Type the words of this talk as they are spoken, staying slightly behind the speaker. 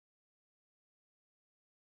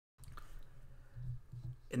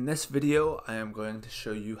In this video, I am going to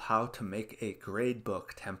show you how to make a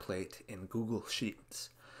gradebook template in Google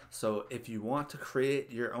Sheets. So if you want to create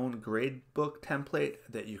your own gradebook template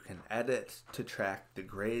that you can edit to track the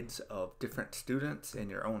grades of different students in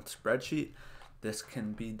your own spreadsheet, this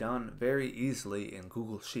can be done very easily in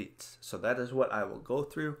Google Sheets. So that is what I will go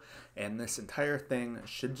through, and this entire thing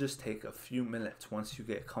should just take a few minutes once you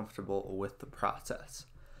get comfortable with the process.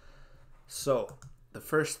 So the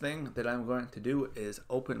first thing that I'm going to do is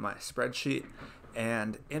open my spreadsheet,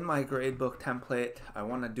 and in my gradebook template I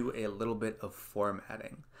want to do a little bit of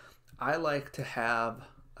formatting. I like to have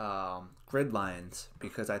grid lines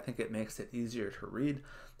because I think it makes it easier to read.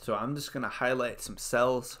 So I'm just going to highlight some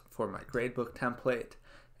cells for my gradebook template,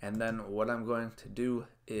 and then what I'm going to do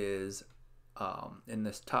is in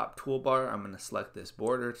this top toolbar, I'm going to select this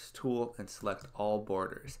borders tool and select all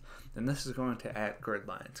borders. And this is going to add grid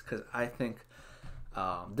lines because I think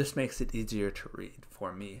this makes it easier to read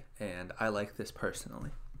for me, and I like this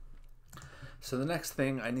personally. So the next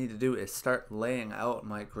thing I need to do is start laying out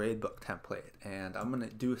my gradebook template, and I'm going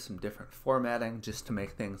to do some different formatting just to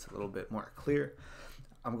make things a little bit more clear.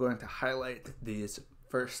 I'm going to highlight these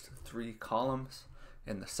first three columns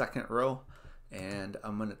in the second row, and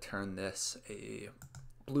I'm going to turn this a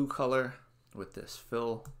blue color with this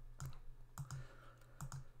fill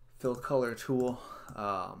color tool.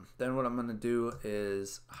 Then what I'm going to do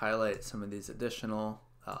is highlight some of these additional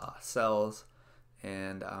cells,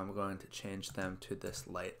 and I'm going to change them to this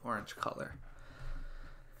light orange color.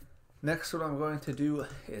 Next, what I'm going to do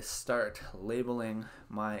is start labeling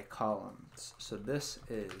my columns. So this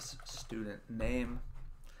is student name,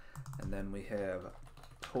 and then we have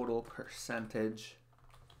total percentage,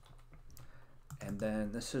 and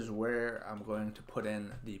then this is where I'm going to put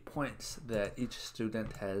in the points that each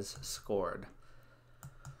student has scored.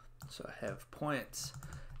 So I have points,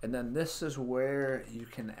 and then this is where you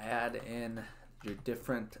can add in your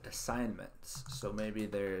different assignments. So maybe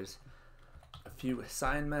there's a few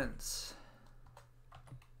assignments,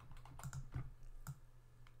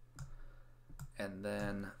 and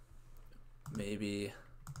then maybe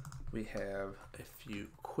we have a few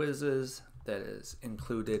quizzes that is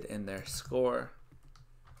included in their score.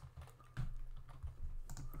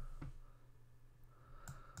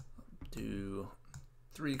 Do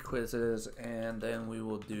 3 quizzes, and then we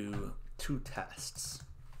will do 2 tests.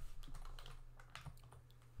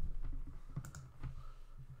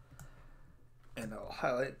 And I'll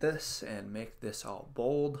highlight this and make this all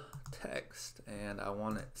bold text, and I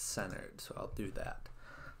want it centered, so I'll do that.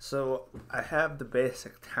 So I have the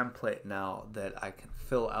basic template now that I can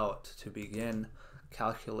fill out to begin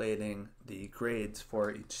calculating the grades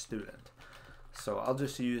for each student. So I'll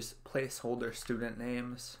just use placeholder student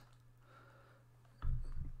names.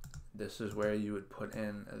 This is where you would put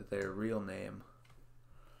in their real name.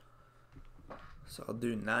 So I'll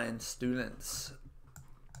do 9 students.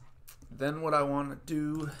 Then what I want to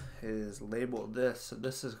do is label this. So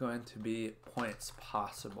this is going to be points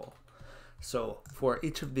possible. So for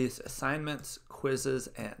each of these assignments, quizzes,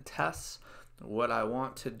 and tests, what I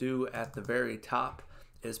want to do at the very top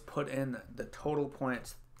is put in the total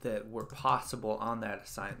points that were possible on that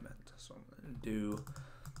assignment. So I'm going to do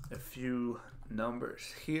a few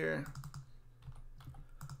numbers here.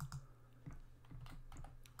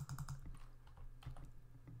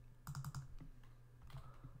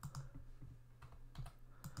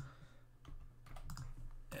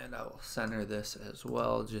 And I will center this as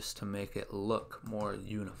well just to make it look more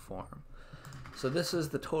uniform. So this is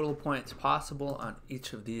the total points possible on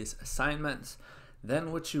each of these assignments.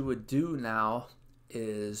 Then what you would do now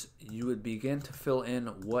is you would begin to fill in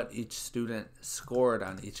what each student scored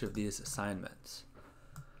on each of these assignments.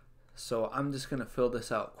 So I'm just going to fill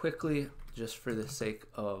this out quickly just for the sake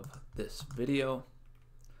of this video.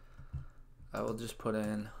 I will just put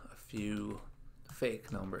in a few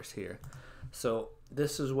fake numbers here. So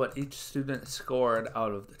this is what each student scored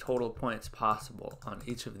out of the total points possible on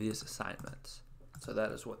each of these assignments. So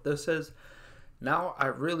that is what this is. Now I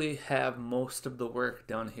really have most of the work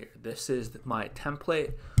done here. This is my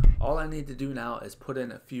template. All I need to do now is put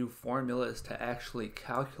in a few formulas to actually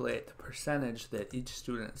calculate the percentage that each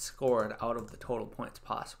student scored out of the total points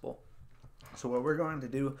possible. So what we're going to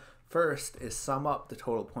do first is sum up the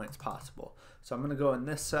total points possible. So I'm going to go in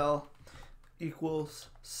this cell, equals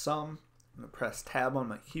sum. I'm going to press tab on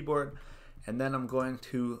my keyboard, and then I'm going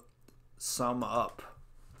to sum up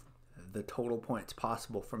the total points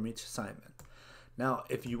possible from each assignment. Now,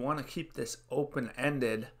 if you want to keep this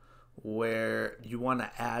open-ended where you want to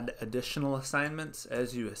add additional assignments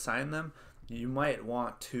as you assign them, you might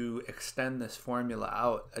want to extend this formula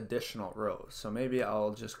out additional rows. So maybe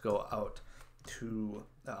I'll just go out to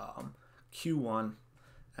Q1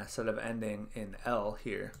 instead of ending in L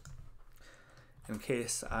here, in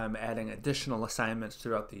case I'm adding additional assignments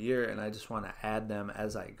throughout the year and I just want to add them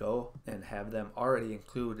as I go and have them already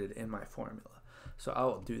included in my formula. So I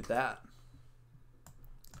will do that.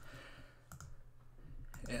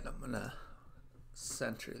 And I'm going to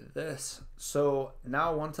center this. So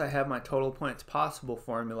now once I have my total points possible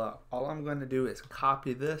formula, all I'm going to do is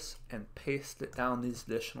copy this and paste it down these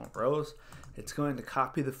additional rows. It's going to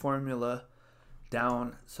copy the formula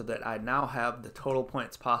down so that I now have the total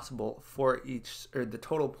points possible for each, or the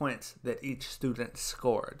total points that each student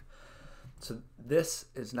scored. So this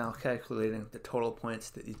is now calculating the total points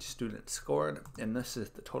that each student scored, and this is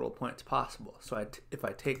the total points possible. So if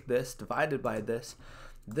I take this divided by this,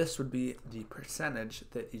 this would be the percentage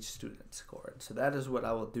that each student scored. So that is what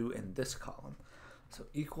I will do in this column. So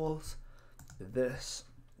equals this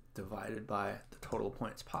divided by the total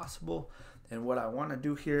points possible. And what I want to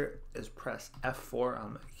do here is press F4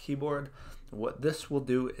 on my keyboard. What this will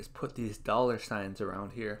do is put these dollar signs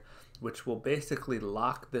around here, which will basically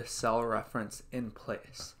lock this cell reference in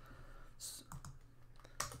place.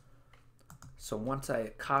 So once I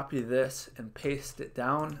copy this and paste it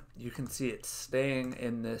down, you can see it's staying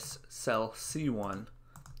in this cell C1,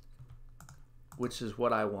 which is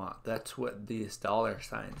what I want. That's what these dollar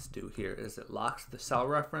signs do here, is it locks the cell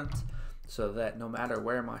reference so that no matter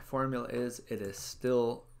where my formula is, it is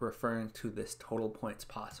still referring to this total points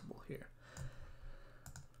possible here.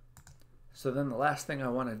 So then the last thing I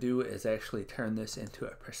want to do is actually turn this into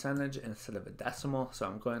a percentage instead of a decimal. So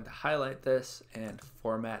I'm going to highlight this and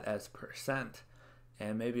format as percent.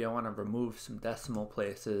 And maybe I want to remove some decimal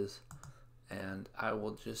places, and I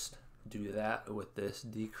will just do that with this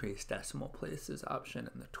decrease decimal places option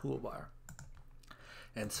in the toolbar.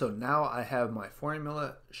 And so now I have my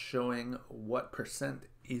formula showing what percent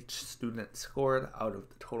each student scored out of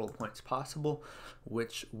the total points possible,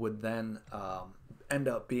 which would then end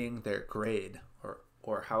up being their grade,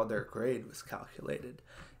 or how their grade was calculated.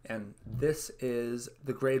 And this is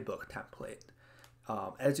the gradebook template.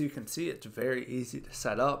 As you can see, it's very easy to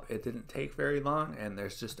set up. It didn't take very long, and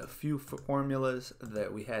there's just a few formulas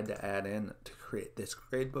that we had to add in to create this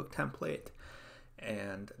gradebook template.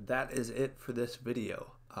 And that is it for this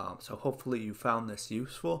video. So hopefully you found this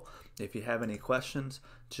useful. If you have any questions,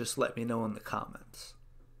 just let me know in the comments.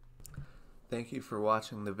 Thank you for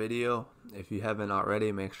watching the video. If you haven't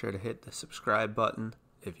already, make sure to hit the subscribe button.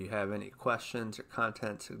 If you have any questions or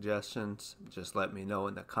content suggestions, just let me know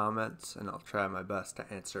in the comments, and I'll try my best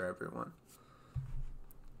to answer everyone.